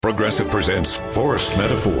Progressive presents Forced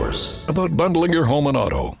Metaphors about bundling your home and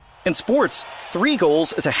auto. In sports, 3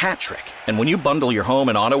 goals is a hat trick. And when you bundle your home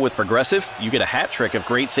and auto with Progressive, you get a hat trick of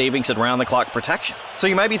great savings and round-the-clock protection. So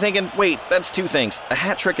you might be thinking, wait, that's 2 things. A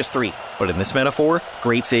hat trick is 3. But in this metaphor,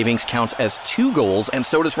 great savings counts as 2 goals, and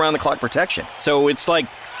so does round-the-clock protection. So it's like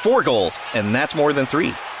 4 goals, and that's more than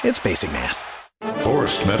 3. It's basic math.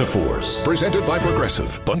 Forced Metaphors, presented by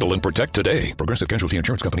Progressive. Bundle and protect today. Progressive Casualty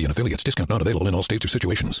Insurance Company and affiliates. Discount not available in all states or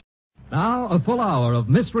situations. Now, a full hour of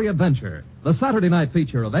mystery adventure. The Saturday night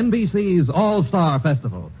feature of NBC's All-Star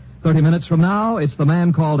Festival. 30 minutes from now, it's The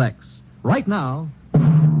Man Called X. Right now...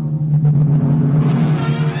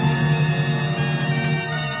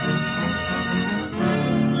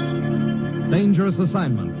 Dangerous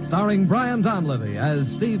Assignment, starring Brian Donlevy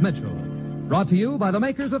as Steve Mitchell. Brought to you by the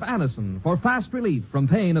makers of Anacin for fast relief from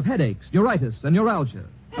pain of headaches, neuritis, and neuralgia.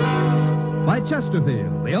 By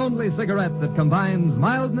Chesterfield, the only cigarette that combines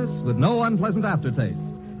mildness with no unpleasant aftertaste.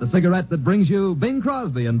 The cigarette that brings you Bing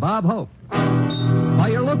Crosby and Bob Hope. By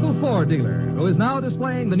your local Ford dealer, who is now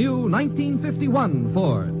displaying the new 1951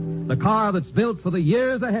 Ford, the car that's built for the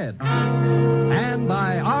years ahead. And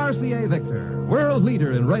by RCA Victor, world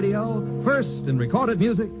leader in radio, first in recorded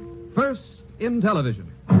music, first in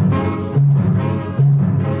television.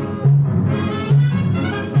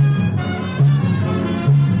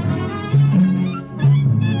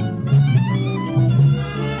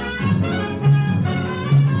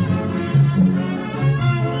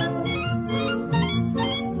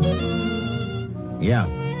 Yeah,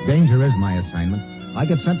 danger is my assignment. I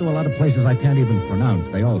get sent to a lot of places I can't even pronounce.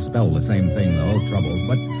 They all spell the same thing, though, trouble.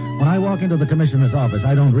 But when I walk into the commissioner's office,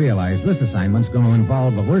 I don't realize this assignment's going to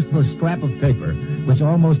involve the worthless scrap of paper, which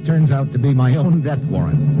almost turns out to be my own death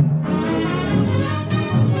warrant.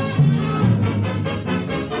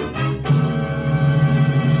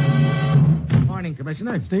 Morning,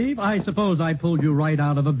 Commissioner. Steve, I suppose I pulled you right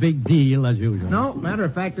out of a big deal, as usual. No, matter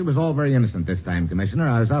of fact, it was all very innocent this time, Commissioner.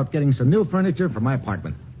 I was out getting some new furniture for my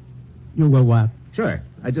apartment. You were what? Sure.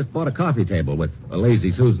 I just bought a coffee table with a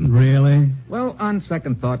lazy Susan. Really? Well, on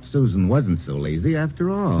second thought, Susan wasn't so lazy after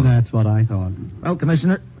all. That's what I thought. Well,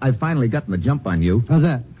 Commissioner, I've finally gotten the jump on you. How's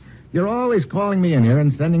that? You're always calling me in here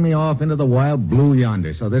and sending me off into the wild blue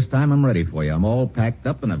yonder, so this time I'm ready for you. I'm all packed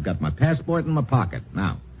up, and I've got my passport in my pocket.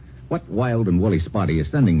 Now, what wild and woolly spot are you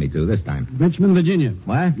sending me to this time? Richmond, Virginia.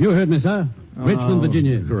 What? You heard me, sir. Richmond,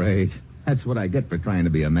 Virginia. Great. That's what I get for trying to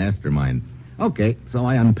be a mastermind. Okay, so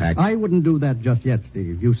I unpacked. I wouldn't do that just yet,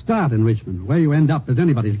 Steve. You start in Richmond. Where you end up is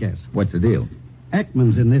anybody's guess. What's the deal?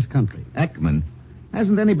 Ekman's in this country. Ekman?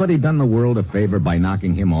 Hasn't anybody done the world a favor by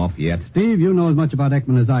knocking him off yet? Steve, you know as much about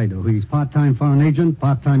Ekman as I do. He's part-time foreign agent,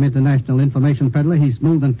 part-time international information peddler. He's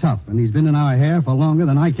smooth and tough, and he's been in our hair for longer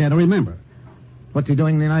than I care to remember. What's he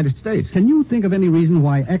doing in the United States? Can you think of any reason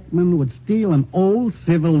why Ekman would steal an old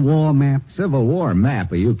Civil War map? Civil War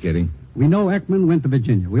map? Are you kidding? We know Ekman went to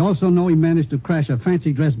Virginia. We also know he managed to crash a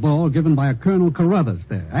fancy dress ball given by a Colonel Carruthers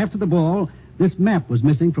there. After the ball, this map was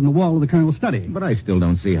missing from the wall of the Colonel's study. But I still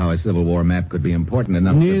don't see how a Civil War map could be important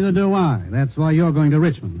enough Neither do I. That's why you're going to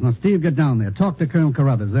Richmond. Now, Steve, get down there. Talk to Colonel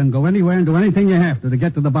Carruthers. Then go anywhere and do anything you have to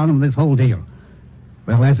get to the bottom of this whole deal.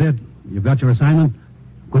 Well, that's it. You've got your assignment.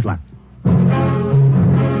 Good luck.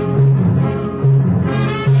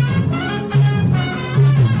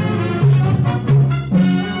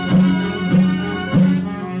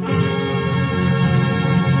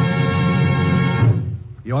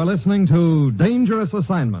 You're listening to Dangerous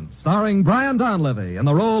Assignment, starring Brian Donlevy in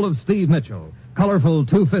the role of Steve Mitchell, colorful,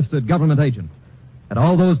 two-fisted government agent. At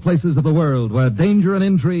all those places of the world where danger and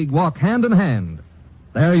intrigue walk hand in hand,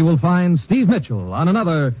 there you will find Steve Mitchell on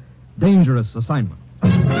another Dangerous Assignment.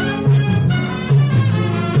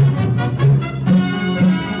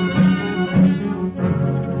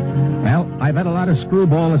 Well, I've had a lot of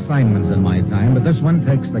screwball assignments in my time, but this one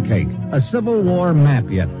takes the cake. A Civil War map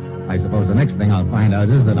yet. I suppose the next thing I'll find out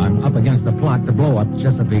is that I'm up against a plot to blow up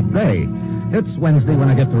Chesapeake Bay. It's Wednesday when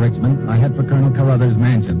I get to Richmond. I head for Colonel Carruthers'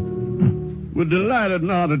 mansion. We're delighted in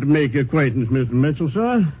order to make your acquaintance, Mr. Mitchell,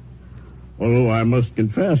 sir. Although I must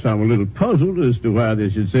confess I'm a little puzzled as to why they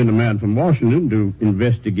should send a man from Washington to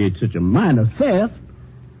investigate such a minor theft.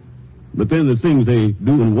 But then the things they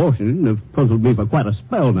do in Washington have puzzled me for quite a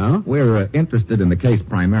spell now. We're interested in the case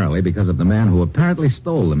primarily because of the man who apparently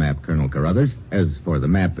stole the map, Colonel Carruthers. As for the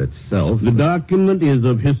map itself... The document is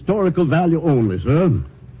of historical value only, sir.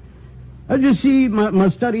 As you see, my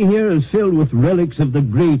study here is filled with relics of the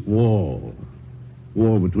Great War.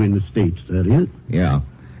 War between the states, that is. Yeah.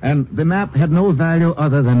 And the map had no value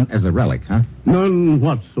other than as a relic, huh? None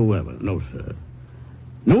whatsoever, no, sir.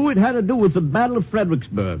 No, it had to do with the Battle of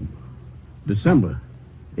Fredericksburg. December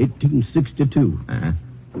 1862. Uh-huh.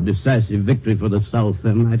 A decisive victory for the South,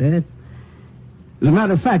 I might add. As a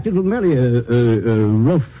matter of fact, it was merely a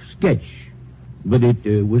rough sketch, but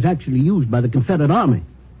it was actually used by the Confederate Army.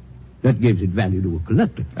 That gives it value to a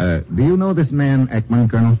collector. Do you know this man, Ekman,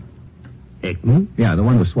 Colonel? Ekman? Yeah, the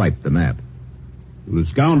one who swiped the map. The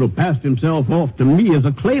scoundrel passed himself off to me as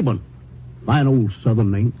a Claiborne. Fine old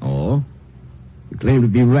Southern name. Oh? He claimed to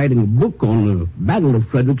be writing a book on the Battle of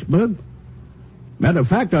Fredericksburg. Matter of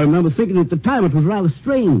fact, I remember thinking at the time it was rather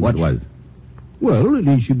strange. What was? Well, that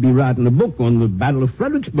he should be writing a book on the Battle of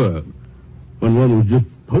Fredericksburg, when one was just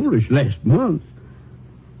published last month.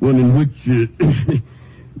 One in which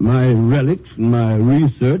my relics and my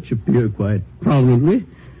research appear quite prominently.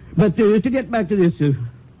 But to get back to this,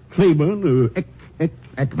 Claiborne,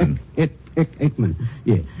 Ekman. Ekman,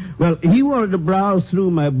 yeah. Well, he wanted to browse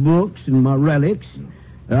through my books and my relics.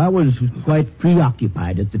 I was quite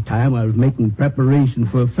preoccupied at the time. I was making preparation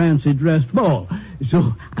for a fancy dress ball.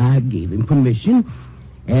 So I gave him permission.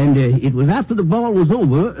 And it was after the ball was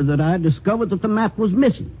over that I discovered that the map was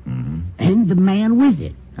missing. Mm-hmm. And the man with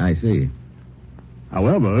it. I see.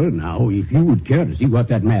 However, now, if you would care to see what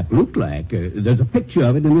that map looked like, there's a picture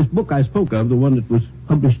of it in this book I spoke of, the one that was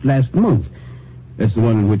published last month. That's the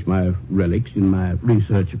one in which my relics and my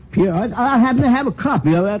research appear. I happen to have a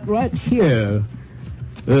copy of that right here.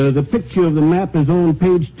 The picture of the map is on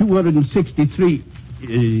page 263,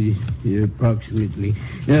 approximately.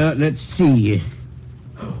 Let's see.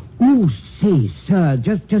 Oh, say, sir,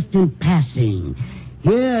 just in passing,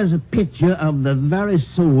 here's a picture of the very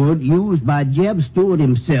sword used by Jeb Stuart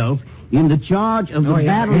himself in the charge of the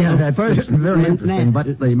battle of that's First. very interesting.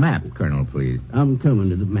 But the map, Colonel, please. I'm coming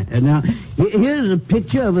to the map. Now, here's a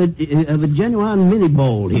picture of a genuine mini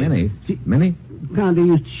ball here. Mini? Kind of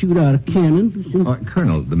used to shoot out a cannon.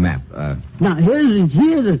 Colonel, the map. Now,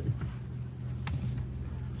 here's a...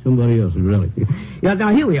 Somebody else's relic. Yeah, now,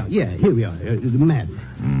 here we are. Yeah, here we are. The map.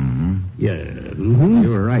 Mm-hmm. Yeah. Mm-hmm. You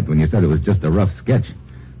were right when you said it was just a rough sketch.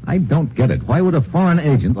 I don't get it. Why would a foreign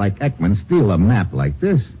agent like Ekman steal a map like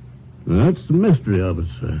this? That's the mystery of it,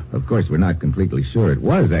 sir. Of course, we're not completely sure it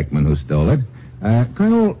was Ekman who stole it.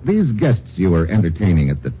 Colonel, these guests you were entertaining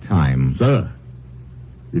at the time... Sir,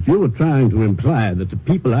 if you were trying to imply that the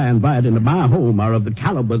people I invite into my home are of the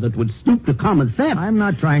caliber that would stoop to common theft... I'm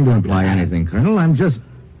not trying to imply anything, Colonel. I'm just...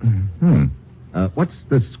 what's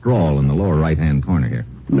this scrawl in the lower right-hand corner here?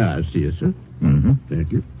 Now, I see it, sir. Mm-hmm.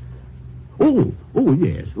 Thank you. Oh,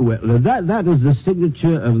 yes. Well, that is the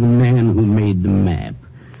signature of the man who made the map.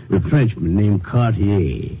 A Frenchman named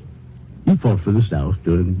Cartier. He fought for the South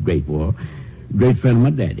during the Great War. Great friend of my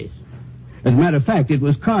daddy's. As a matter of fact, it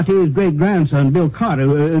was Cartier's great-grandson, Bill Carter,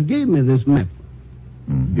 who gave me this map.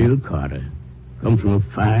 Mm-hmm. Bill Carter. Comes from a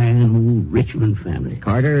fine old Richmond family.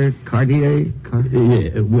 Cartier?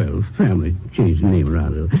 Yeah, well, family changed the name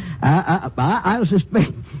around a little. I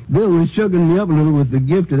suspect Bill was sugaring me up a little with the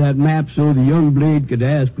gift of that map so the young blade could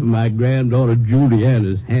ask for my granddaughter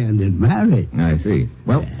Juliana's hand in marriage. I see.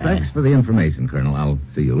 Well, thanks for the information, Colonel. I'll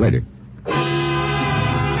see you later.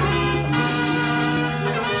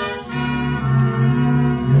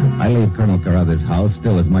 I leave Colonel Carruthers' house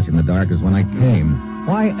still as much in the dark as when I came.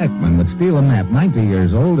 Why Ekman would steal a map 90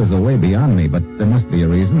 years old is a way beyond me, but there must be a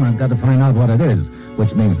reason. I've got to find out what it is,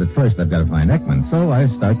 which means that first I've got to find Ekman. So I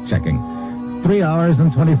start checking. 3 hours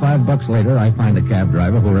and $25 later, I find a cab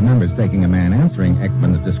driver who remembers taking a man answering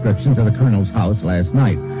Ekman's description to the Colonel's house last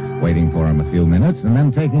night, waiting for him a few minutes, and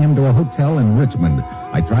then taking him to a hotel in Richmond.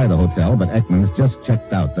 I try the hotel, but Ekman's just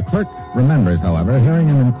checked out. The clerk remembers, however, hearing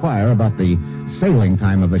him inquire about the sailing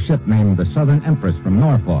time of a ship named the Southern Empress from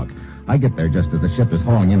Norfolk. I get there just as the ship is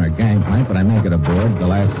hauling in her gangplank, but I make it aboard the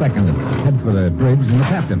last second and head for the bridge and the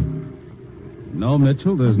captain. No,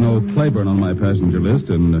 Mitchell, there's no Claiborne on my passenger list,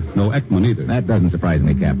 and no Ekman either. That doesn't surprise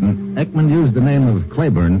me, Captain. Ekman used the name of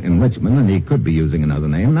Claiborne in Richmond, and he could be using another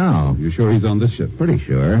name now. You sure he's on this ship? Pretty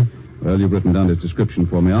sure. Well, you've written down his description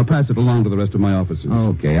for me. I'll pass it along to the rest of my officers.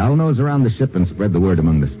 Okay, I'll nose around the ship and spread the word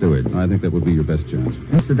among the stewards. I think that would be your best chance.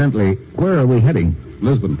 Incidentally, where are we heading?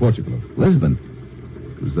 Lisbon, Portugal. Lisbon?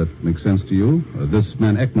 Does that make sense to you? This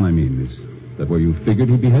man Ekman, I mean, is that where you figured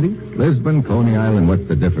he'd be heading? Lisbon, Coney Island, what's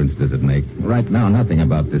the difference does it make? Right now, nothing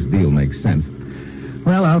about this deal makes sense.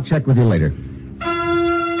 Well, I'll check with you later.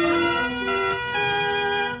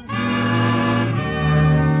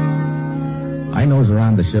 I nose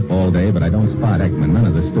around the ship all day, but I don't spot Ekman. None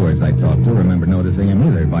of the stewards I talked to remember noticing him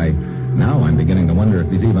either. By now, I'm beginning to wonder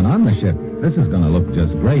if he's even on the ship. This is going to look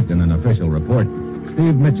just great in an official report.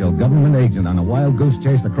 Steve Mitchell, government agent on a wild goose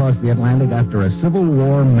chase across the Atlantic after a Civil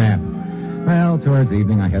War map. Well, towards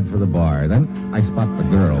evening, I head for the bar. Then I spot the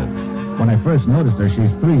girl. When I first noticed her,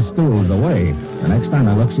 she's 3 stools away. The next time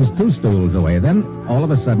I look, she's 2 stools away. Then, all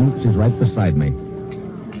of a sudden, she's right beside me.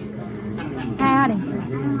 Howdy.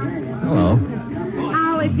 Hello.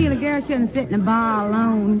 I always feel a girl shouldn't sit in a bar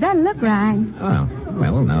alone. Doesn't look right. Oh,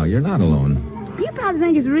 well, now you're not alone. You probably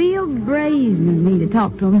think it's real brazen of me to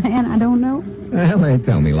talk to a man I don't know. Well, they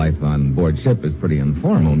tell me life on board ship is pretty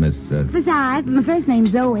informal, Miss, Besides, my first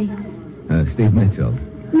name's Zoe. Steve Mitchell.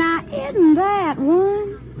 Now, isn't that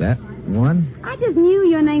one? That one? I just knew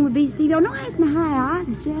your name would be Steve. Don't ask me how. I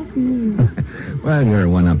just knew. Well, you're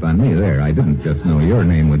one up on me there. I didn't just know your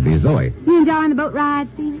name would be Zoe. You enjoying the boat ride,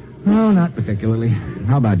 Steve? No, not particularly.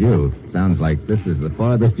 How about you? Sounds like this is the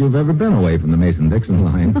farthest you've ever been away from the Mason-Dixon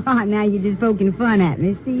line. Oh, now you're just poking fun at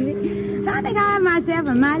me, Stevie. So I think I have myself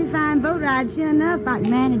a mighty fine boat ride. Sure enough, I can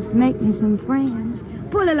manage to make me some friends.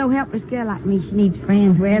 Poor little helpless girl like me, she needs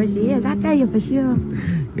friends wherever she is. I tell you for sure.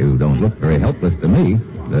 You don't look very helpless to me.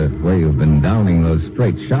 The way you've been downing those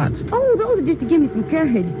straight shots. Oh, those are just to give me some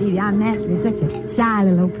courage, Stevie. I'm naturally such a shy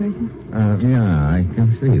little old person. Yeah, I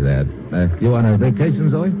can see that. You on a vacation,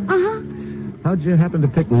 Zoe? Uh-huh. How'd you happen to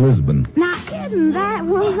pick Lisbon? Now, isn't that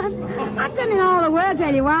one? I couldn't in all the world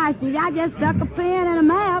tell you why, Stevie. I just stuck a pen in a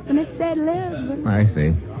map and it said Lisbon. I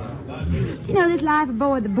see. You know, this life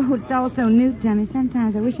aboard the boat, it's all so new to me.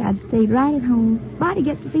 Sometimes I wish I'd stayed right at home. Body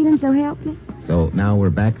gets to feeling so helpless. So now we're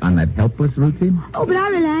back on that helpless routine? Oh, but I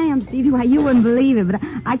really am, Stevie. Why, you wouldn't believe it, but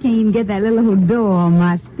I can't even get that little old door on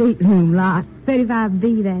my stateroom lock.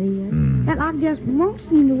 35B, that is. That lock just won't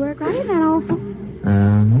seem to work right. Isn't that awful?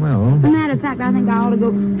 Well... As a matter of fact, I think I ought to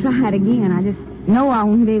go try it again. I just know I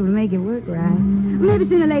won't be able to make it work right. Maybe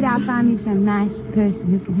sooner or later I'll find me some nice person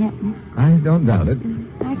who can help me. I don't doubt it.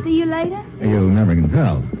 I'll see you later. You never can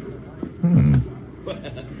tell.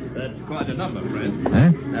 That's quite a number, friend.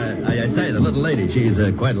 Huh? I say, the little lady, she's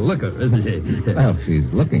quite a looker, isn't she? Well, she's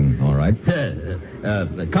looking all right.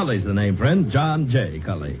 Cully's the name, friend. John J.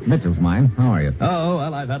 Cully. Mitchell's mine. How are you? Oh,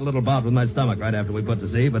 well, I've had a little bout with my stomach right after we put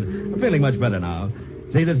to sea, but I'm feeling much better now.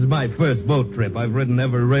 See, this is my first boat trip. I've ridden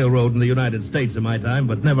every railroad in the United States in my time,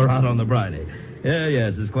 but never out on the Bridie.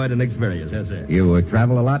 Yes, it's quite an experience, yes, sir. You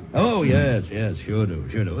travel a lot? Oh, yes, sure do.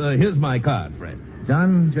 Here's my card, friend.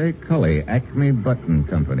 John J. Cully, Acme Button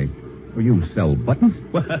Company. Well, you sell buttons?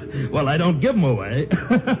 Well, I don't give them away.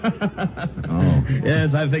 Oh.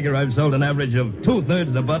 Yes, I figure I've sold an average of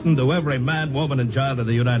 2/3 a button to every man, woman, and child of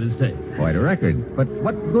the United States. Quite a record. But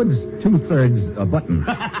what good's 2/3 a button?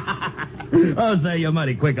 Oh, say, you're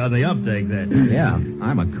mighty quick on the uptake there. Yeah,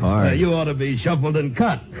 I'm a card. You ought to be shuffled and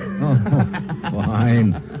cut. Oh,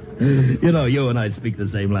 fine. You know, you and I speak the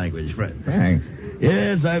same language, friend. Thanks.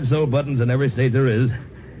 Yes, I've sold buttons in every state there is.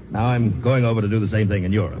 Now I'm going over to do the same thing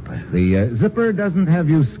in Europe. The zipper doesn't have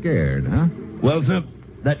you scared, huh? Well, sir,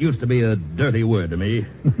 that used to be a dirty word to me.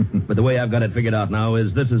 But the way I've got it figured out now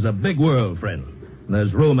is this is a big world, friend.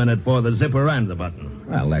 There's room in it for the zipper and the button.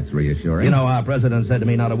 Well, that's reassuring. You know, our president said to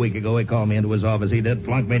me not a week ago, he called me into his office, he did,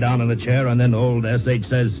 flunked me down in the chair, and then old S.H.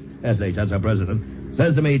 says, S.H., that's our president,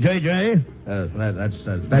 says to me, J.J., that's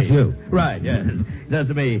me. you. Right, yes. Says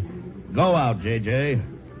to me, go out, J.J.,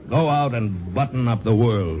 go out and button up the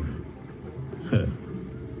world.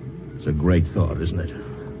 It's a great thought, isn't it?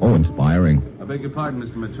 Oh, inspiring. I beg your pardon,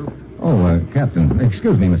 Mr. Mitchell. Oh, Captain.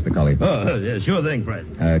 Excuse me, Mr. Cully. Oh, yeah, sure thing, Fred.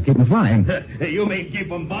 Keep 'em flying. You mean keep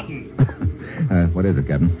them buttoned? What is it,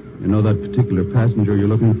 Captain? You know that particular passenger you're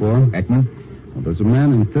looking for? Ekman? Well, there's a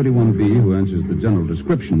man in 31B who answers the general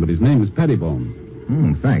description, but his name is Pettibone.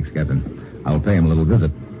 Thanks, Captain. I'll pay him a little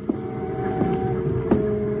visit.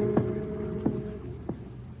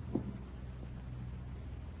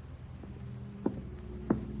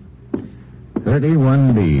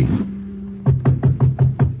 "31B.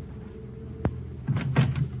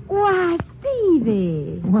 Why,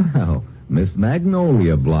 Stevie. Wow, Miss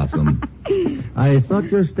Magnolia Blossom. I thought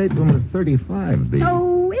your stateroom was 35B.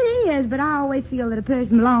 Oh, it is, but I always feel that a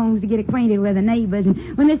person belongs to get acquainted with their neighbors.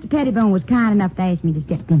 And when Mr. Pettibone was kind enough to ask me to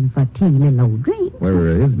step in for a teeny little old drink...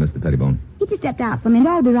 Where is Mr. Pettibone? He just stepped out for a minute.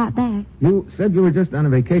 I'll be right back. You said you were just on a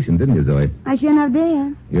vacation, didn't you, Zoe? I sure enough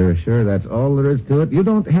did. You're sure that's all there is to it? You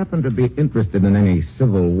don't happen to be interested in any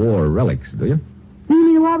Civil War relics, do you? You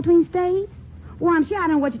mean the war between states? Well, I'm sure I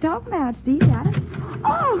don't know what you're talking about, Steve.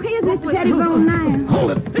 Oh, here's Mr. Pettibone now.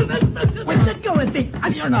 Hold it. Where's it going, Steve?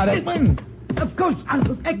 You're not Ekman. Of course,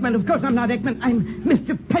 Ekman. Of course I'm not Ekman. I'm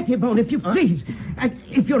Mr. Pettibone, if you please.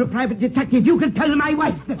 If you're a private detective, you can tell my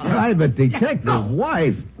wife that... Private detective?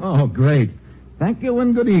 Wife? Oh, great. Thank you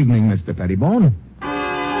and good evening, Mr. Pettibone.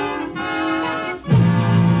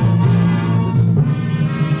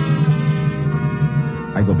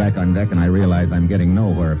 I go back back on deck and I realize I'm getting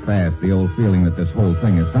nowhere fast, the old feeling that this whole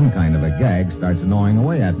thing is some kind of a gag starts gnawing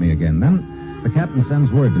away at me again. Then the captain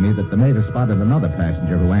sends word to me that the mate has spotted another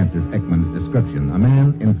passenger who answers Ekman's description, a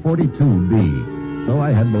man in 42B. So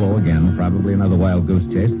I head below again, probably another wild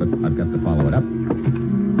goose chase, but I've got to follow it up.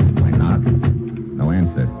 I knock. No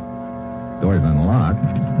answer. Door's unlocked.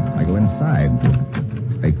 I go inside.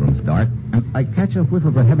 Stateroom's dark, and I catch a whiff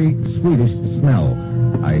of a heavy Swedish smell.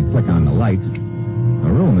 I flick on the lights. The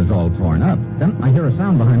room is all torn up. Then I hear a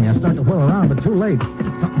sound behind me. I start to whirl around, but too late.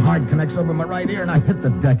 Something hard connects over my right ear, and I hit the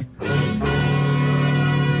deck.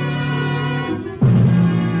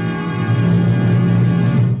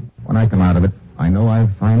 When I come out of it, I know I've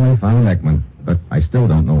finally found Ekman, but I still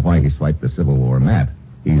don't know why he swiped the Civil War map.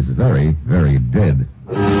 He's very, very dead.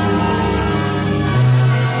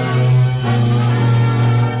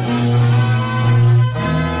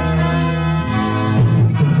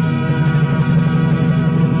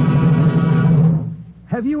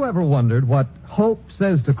 Have you ever wondered what Hope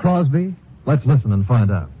says to Crosby? Let's listen and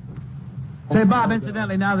find out. Say, Bob,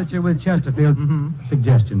 incidentally, now that you're with Chesterfield,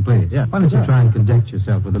 suggestion, please. Yeah. Why don't you try and conduct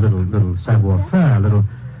yourself with a little savoir-faire, a little,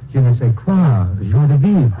 je ne sais quoi, joie de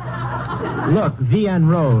vivre. Look, Vienne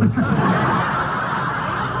Rose.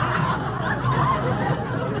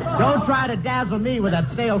 Don't try to dazzle me with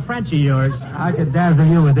that stale French of yours. I could dazzle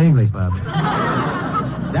you with English, Bob.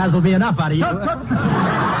 Dazzle be enough out of you.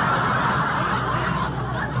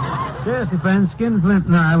 Seriously, friends, Skinflint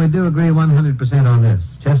and I, we do agree 100% on this.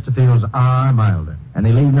 Chesterfields are milder. And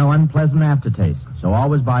they leave no unpleasant aftertaste. So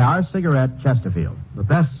always buy our cigarette, Chesterfield. The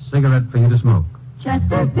best cigarette for you to smoke.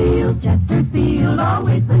 Chesterfield, Chesterfield,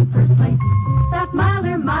 always in first place. That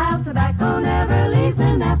milder, mild tobacco never leaves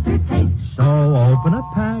an aftertaste. So open a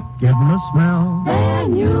pack, give them a smell.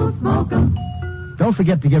 Then you smoke 'em. Don't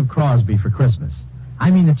forget to give Crosby for Christmas. I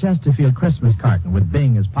mean the Chesterfield Christmas carton with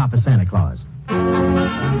Bing as Papa Santa Claus.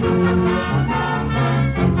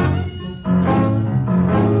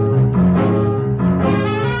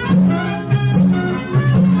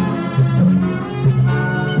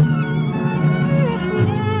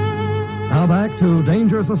 Now back to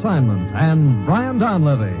Dangerous Assignment and Brian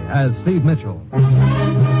Donlevy as Steve Mitchell.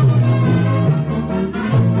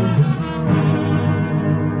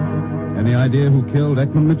 Any idea who killed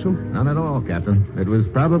Ekman, Mitchell? None at all, Captain. It was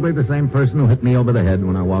probably the same person who hit me over the head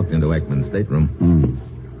when I walked into Ekman's stateroom.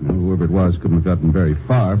 Well, whoever it was couldn't have gotten very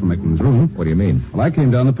far from Ekman's room. What do you mean? Well, I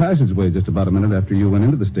came down the passageway just about a minute after you went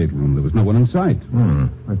into the stateroom. There was no one in sight.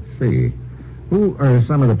 Let's see. Who are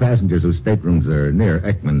some of the passengers whose staterooms are near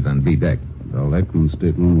Ekman's on B deck? Well, Ekman's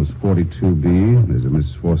stateroom was 42B. There's a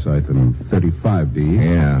Miss Forsyth in 35B.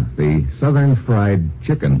 Yeah, the Southern Fried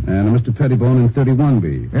Chicken. And a Mr. Pettibone in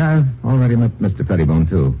 31B. Yeah, I've already met Mr. Pettibone,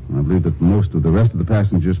 too. I believe that most of the rest of the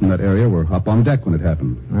passengers from that area were up on deck when it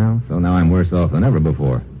happened. Well, so now I'm worse off than ever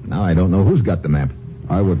before. Now I don't know who's got the map.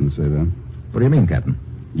 I wouldn't say that. What do you mean, Captain?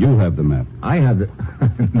 You have the map. I have the...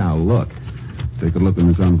 Now, look. Take a look in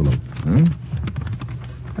this envelope.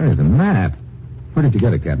 There's the map. Where did you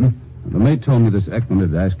get it, Captain? The mate told me this Ekman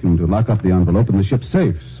had asked him to lock up the envelope in the ship's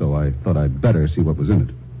safe, so I thought I'd better see what was in it.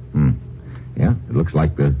 Yeah, it looks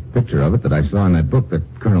like the picture of it that I saw in that book that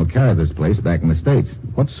Colonel Carather's placed back in the States.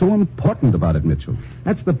 What's so important about it, Mitchell?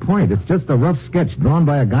 That's the point. It's just a rough sketch drawn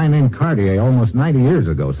by a guy named Cartier almost 90 years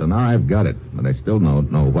ago, so now I've got it. But I still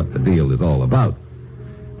don't know what the deal is all about.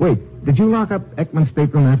 Wait, did you lock up Ekman's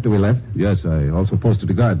stateroom after we left? Yes, I also posted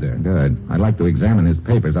a guard there. Good. I'd like to examine his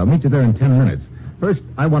papers. I'll meet you there in 10 minutes. First,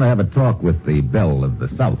 I want to have a talk with the Belle of the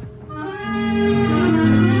South.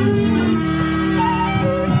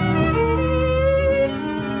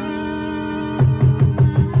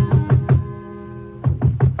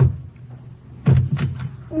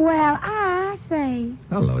 Well, I say.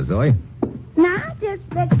 Hello, Zoe. Now, I just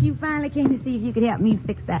bet you finally came to see if you could help me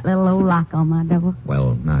fix that little old lock on my door.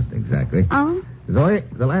 Well, not exactly. Oh? Zoe,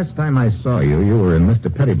 the last time I saw you, you were in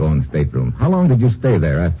Mr. Pettibone's stateroom. How long did you stay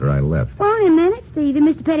there after I left? Well, only a minute, Steve. And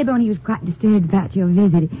Mr. Pettibone, he was quite disturbed about your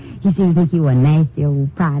visit. He seemed to think you were a nasty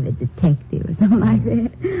old private detective or something like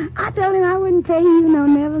that. I told him I wouldn't tell you. No,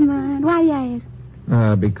 never mind. Why do you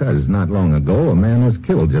ask? Because not long ago, a man was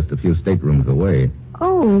killed just a few staterooms away.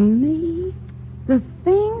 Oh, me? The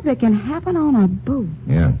things that can happen on a boat.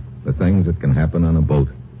 Yeah, the things that can happen on a boat.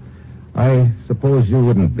 I suppose you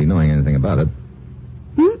wouldn't be knowing anything about it.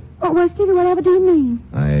 Oh, well, Stevie, whatever do you mean?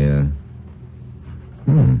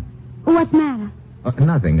 What's the matter?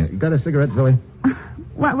 Nothing. You got a cigarette, Zoe?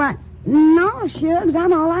 What? No, shucks,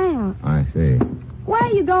 I'm all out. I see. Where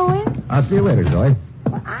are you going? I'll see you later, Zoe.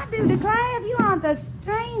 Well, I do declare if you aren't the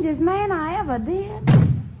strangest man I ever did.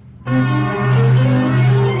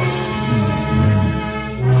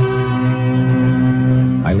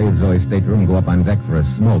 Zoe's stateroom, go up on deck for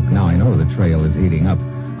a smoke. Now I know the trail is heating up.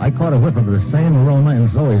 I caught a whiff of the same aroma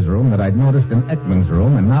in Zoe's room that I'd noticed in Ekman's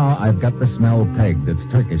room, and now I've got the smell pegged. It's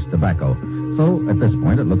Turkish tobacco. So, at this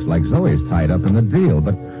point, it looks like Zoe's tied up in the deal.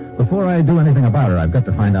 But before I do anything about her, I've got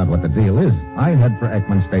to find out what the deal is. I head for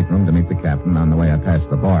Ekman's stateroom to meet the captain. On the way, I pass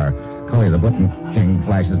the bar. Cully, the button king,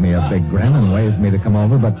 flashes me a big grin and waves me to come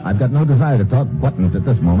over, but I've got no desire to talk buttons at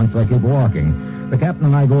this moment, so I keep walking. The captain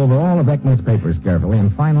and I go over all of Ekman's papers carefully,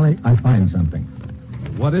 and finally, I find something.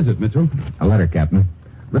 What is it, Mitchell? A letter, Captain.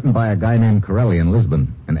 Written by a guy named Corelli in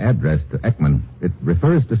Lisbon, an address to Ekman. It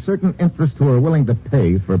refers to certain interests who are willing to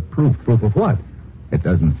pay for proof. Proof of what? It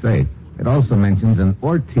doesn't say. It also mentions an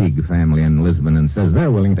Ortigue family in Lisbon and says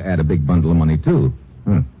they're willing to add a big bundle of money, too.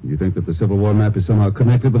 You think that the Civil War map is somehow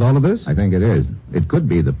connected with all of this? I think it is. It could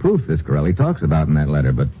be the proof this Corelli talks about in that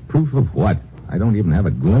letter, but proof of what? I don't even have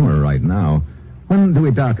a glimmer right now. When do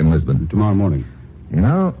we dock in Lisbon? Tomorrow morning. You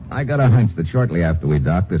know, I got a hunch that shortly after we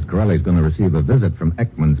dock, this Corelli's going to receive a visit from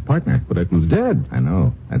Ekman's partner. But Ekman's dead. I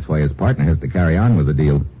know. That's why his partner has to carry on with the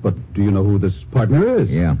deal. But do you know who this partner is?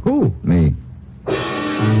 Yeah. Who? Me.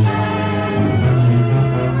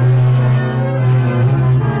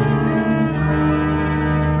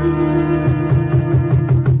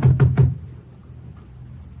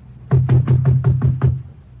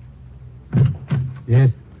 Yes?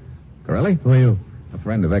 Corelli? Who are you? A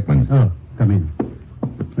friend of Ekman's. Oh, come in.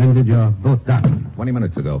 When did your boat dock? 20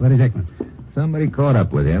 minutes ago. Where is Ekman? Somebody caught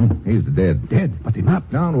up with him. He's dead. Dead? But the map?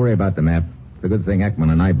 Don't worry about the map. It's a good thing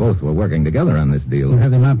Ekman and I both were working together on this deal. You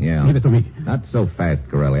have the map? Yeah. Give it to me. Not so fast,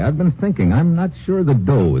 Corelli. I've been thinking. I'm not sure the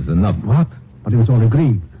dough is enough. What? But it was all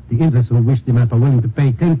agreed. The interests who wish the map are willing to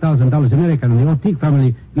pay $10,000 American, and the Ortigue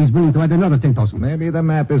family is willing to add another $10,000. Maybe the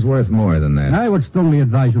map is worth more than that. I would strongly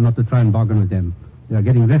advise you not to try and bargain with them. They are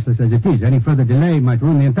getting restless as it is. Any further delay might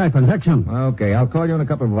ruin the entire transaction. Okay, I'll call you in a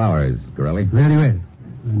couple of hours, Corelli. Very well.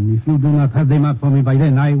 And if you do not have the map for me by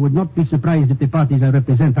then, I would not be surprised if the parties I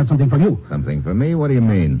represent had something for you. Something for me? What do you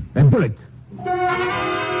mean? A bullet.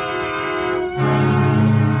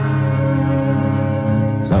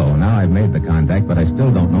 So, now I've made the contact, but I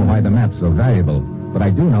still don't know why the map's so valuable. But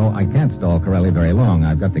I do know I can't stall Corelli very long.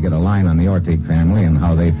 I've got to get a line on the Ortigue family and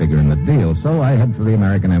how they figure in the deal, so I head for the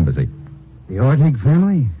American embassy. The Ortigue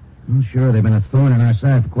family? Well, sure, they've been a thorn in our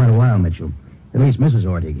side for quite a while, Mitchell. At least Mrs.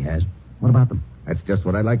 Ortigue has. What about them? That's just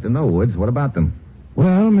what I'd like to know, Woods. What about them?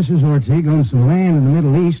 Well, Mrs. Ortigue owns some land in the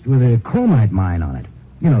Middle East with a chromite mine on it.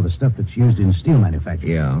 You know, the stuff that's used in steel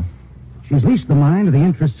manufacturing. Yeah. She's leased the mine to the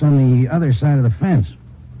interests on the other side of the fence.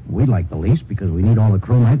 We'd like the lease because we need all the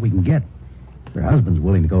chromite we can get. Her husband's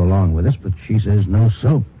willing to go along with us, but she says no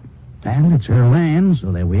soap. And it's her land,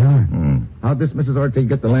 so there we are. How'd this Mrs. Ortigue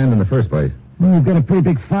get the land in the first place? Well, we've got a pretty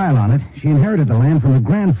big file on it. She inherited the land from her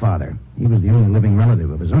grandfather. He was the only living relative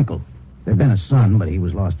of his uncle. There'd been a son, but he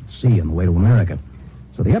was lost at sea on the way to America.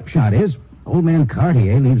 So the upshot is, old man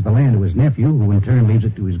Cartier leaves the land to his nephew, who in turn leaves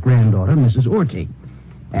it to his granddaughter, Mrs. Ortigue.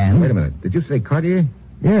 And... Wait a minute. Did you say Cartier?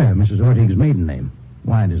 Yeah, Mrs. Ortigue's maiden name.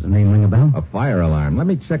 Why, does the name ring a bell? A fire alarm. Let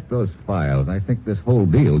me check those files. I think this whole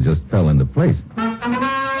deal just fell into place.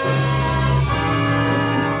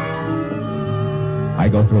 I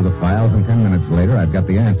go through the files, and 10 minutes later, I've got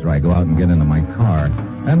the answer. I go out and get into my car.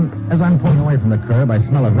 And as I'm pulling away from the curb, I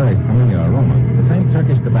smell a very familiar aroma. The same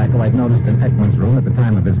Turkish tobacco I'd noticed in Ekman's room at the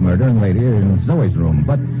time of his murder and later in Zoe's room.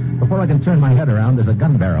 But before I can turn my head around, there's a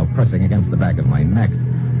gun barrel pressing against the back of my neck.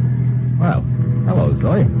 Well, hello,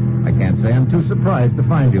 Zoe. I can't say I'm too surprised to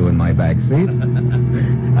find you in my back seat.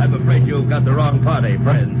 I'm afraid you've got the wrong party,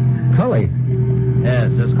 friend. Cully.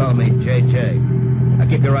 Yes, just call me J.J. Now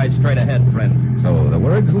keep your eyes straight ahead, friend. So the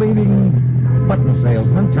world's leading button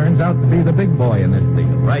salesman turns out to be the big boy in this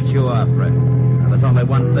deal. Right you are, friend. Now, there's only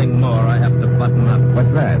one thing more I have to button up.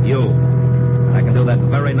 What's that? You. And I can do that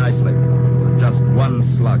very nicely. With just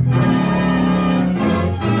one slug.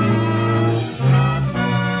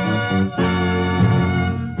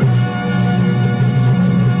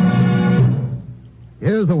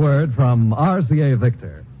 Here's a word from RCA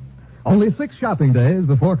Victor. Only 6 shopping days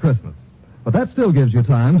before Christmas. But that still gives you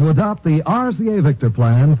time to adopt the RCA Victor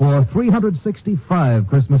plan for 365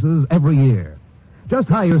 Christmases every year. Just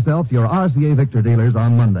hie yourself to your RCA Victor dealers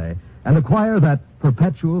on Monday and acquire that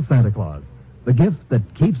perpetual Santa Claus, the gift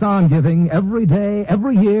that keeps on giving every day,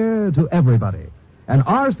 every year to everybody. An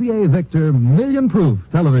RCA Victor million-proof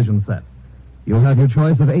television set. You'll have your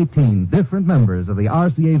choice of 18 different members of the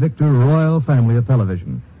RCA Victor Royal family of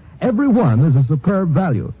television. Every one is a superb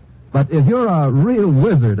value. But if you're a real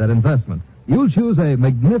wizard at investment, you'll choose a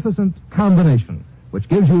magnificent combination, which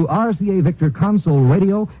gives you RCA Victor console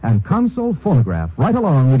radio and console phonograph right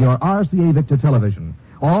along with your RCA Victor television,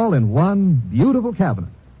 all in one beautiful cabinet,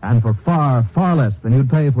 and for far, far less than you'd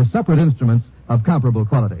pay for separate instruments of comparable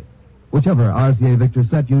quality. Whichever RCA Victor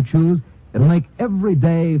set you choose, it'll make every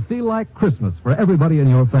day feel like Christmas for everybody in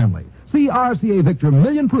your family. See RCA Victor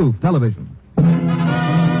Million Proof Television.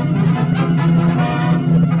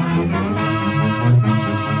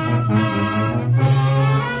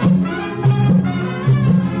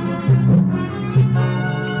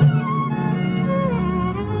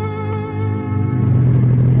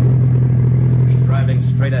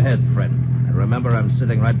 Straight ahead, friend. And remember, I'm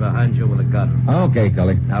sitting right behind you with a gun. Okay,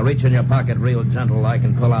 Cully. Now reach in your pocket real gentle-like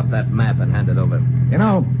and pull out that map and hand it over. You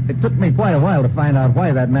know, it took me quite a while to find out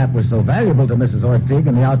why that map was so valuable to Mrs. Ortiz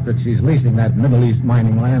and the outfit she's leasing that Middle East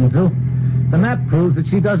mining land to. The map proves that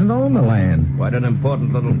she doesn't own the land. Quite an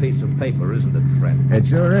important little piece of paper, isn't it, friend? It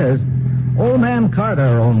sure is. Old man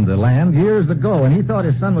Carter owned the land years ago, and he thought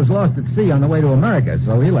his son was lost at sea on the way to America,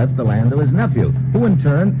 so he left the land to his nephew, who in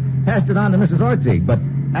turn passed it on to Mrs. Ortiz. But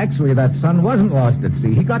actually, that son wasn't lost at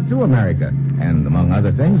sea. He got to America, and among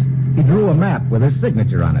other things, he drew a map with his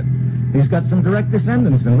signature on it. He's got some direct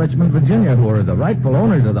descendants in Richmond, Virginia, who are the rightful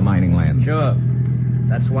owners of the mining land. Sure.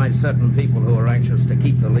 That's why certain people who are anxious to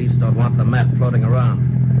keep the lease don't want the map floating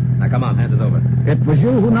around. Now, come on, hand it over. It was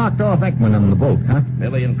you who knocked off Ekman on the boat, huh?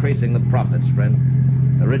 Merely increasing the profits,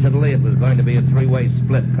 friend. Originally, it was going to be a three-way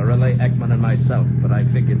split, Corelli, Ekman, and myself, but I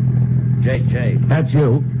figured J.J. That's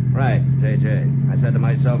you? Right, J.J. I said to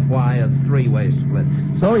myself, why a three-way split?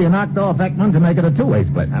 So you knocked off Ekman to make it a two-way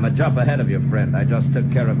split? I'm a jump ahead of you, friend. I just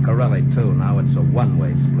took care of Corelli, too. Now it's a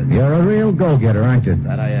one-way split. You're a real go-getter, aren't you?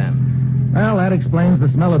 That I am. Well, that explains the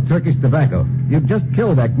smell of Turkish tobacco. You just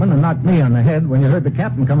killed Ekman and knocked me on the head when you heard the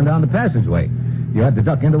captain coming down the passageway. You had to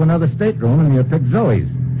duck into another stateroom, and you picked Zoe's.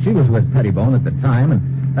 She was with Pettibone at the time,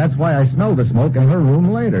 and that's why I smelled the smoke in her room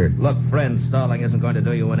later. Look, friend, stalling isn't going to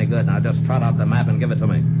do you any good. Now just trot out the map and give it to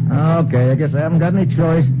me. Okay, I guess I haven't got any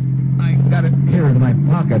choice. I got it here in my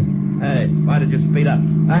pocket. Hey, why did you speed up?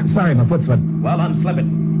 I'm sorry, my foot slipped. Well, unslip it.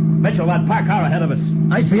 Mitchell, that parked car ahead of us.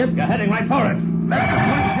 I see it. You're heading right for it. That's the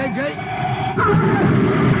point, J.J.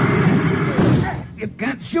 You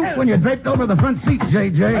can't shoot when you're draped over the front seat,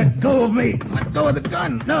 J.J. Let go of me. Let go of the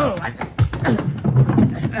gun. No.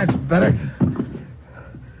 That's better.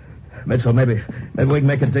 Mitchell, maybe we can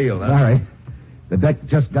make a deal. Huh? Sorry. The deck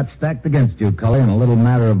just got stacked against you, Cully, in a little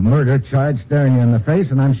matter of murder charge staring you in the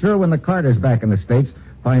face, and I'm sure when the Carters back in the States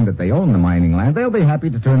find that they own the mining land, they'll be happy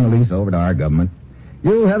to turn the lease over to our government.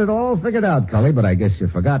 You had it all figured out, Cully, but I guess you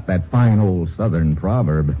forgot that fine old Southern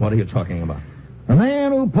proverb. What are you talking about? A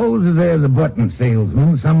man who poses as a button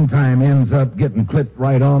salesman sometime ends up getting clipped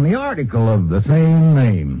right on the article of the same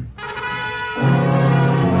name.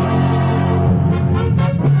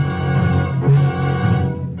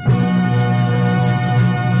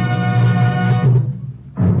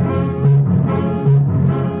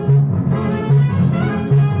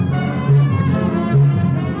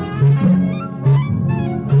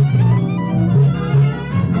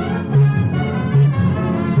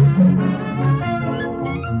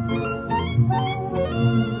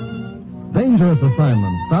 Dangerous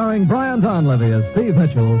Assignment, starring Brian Donlevy as Steve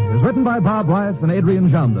Mitchell, is written by Bob Reif and Adrian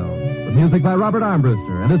Jondo, with music by Robert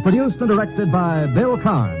Armbruster, and is produced and directed by Bill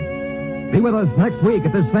Karn. Be with us next week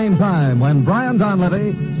at this same time when Brian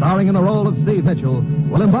Donlevy, starring in the role of Steve Mitchell,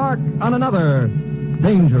 will embark on another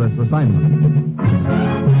Dangerous Assignment.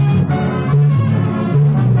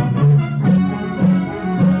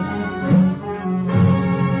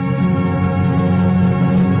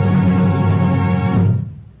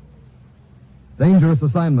 Dangerous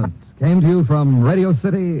Assignment came to you from Radio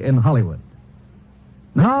City in Hollywood.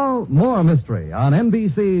 Now, more mystery on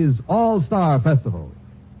NBC's All-Star Festival.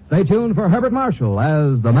 Stay tuned for Herbert Marshall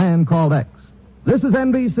as The Man Called X. This is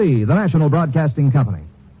NBC, the national broadcasting company.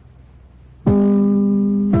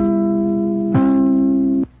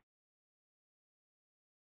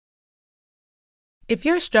 If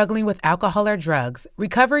you're struggling with alcohol or drugs,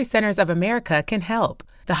 Recovery Centers of America can help.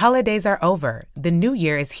 The holidays are over, the new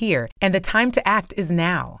year is here, and the time to act is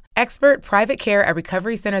now. Expert private care at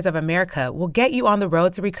Recovery Centers of America will get you on the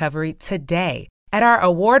road to recovery today. At our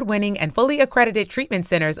award-winning and fully accredited treatment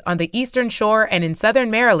centers on the Eastern Shore and in Southern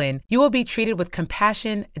Maryland, you will be treated with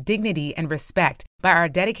compassion, dignity, and respect by our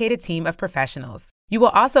dedicated team of professionals. You will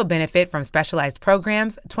also benefit from specialized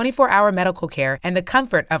programs, 24-hour medical care, and the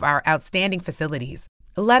comfort of our outstanding facilities.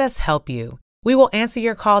 Let us help you. We will answer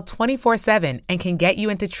your call 24/7 and can get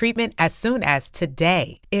you into treatment as soon as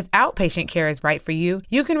today. If outpatient care is right for you,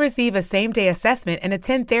 you can receive a same-day assessment and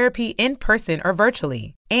attend therapy in person or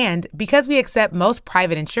virtually. And because we accept most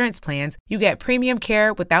private insurance plans, you get premium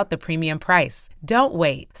care without the premium price. Don't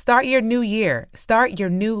wait. Start your new year. Start your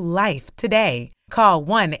new life today. Call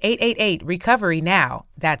 1-888-RECOVERY now.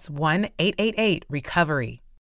 That's 1-888-RECOVERY.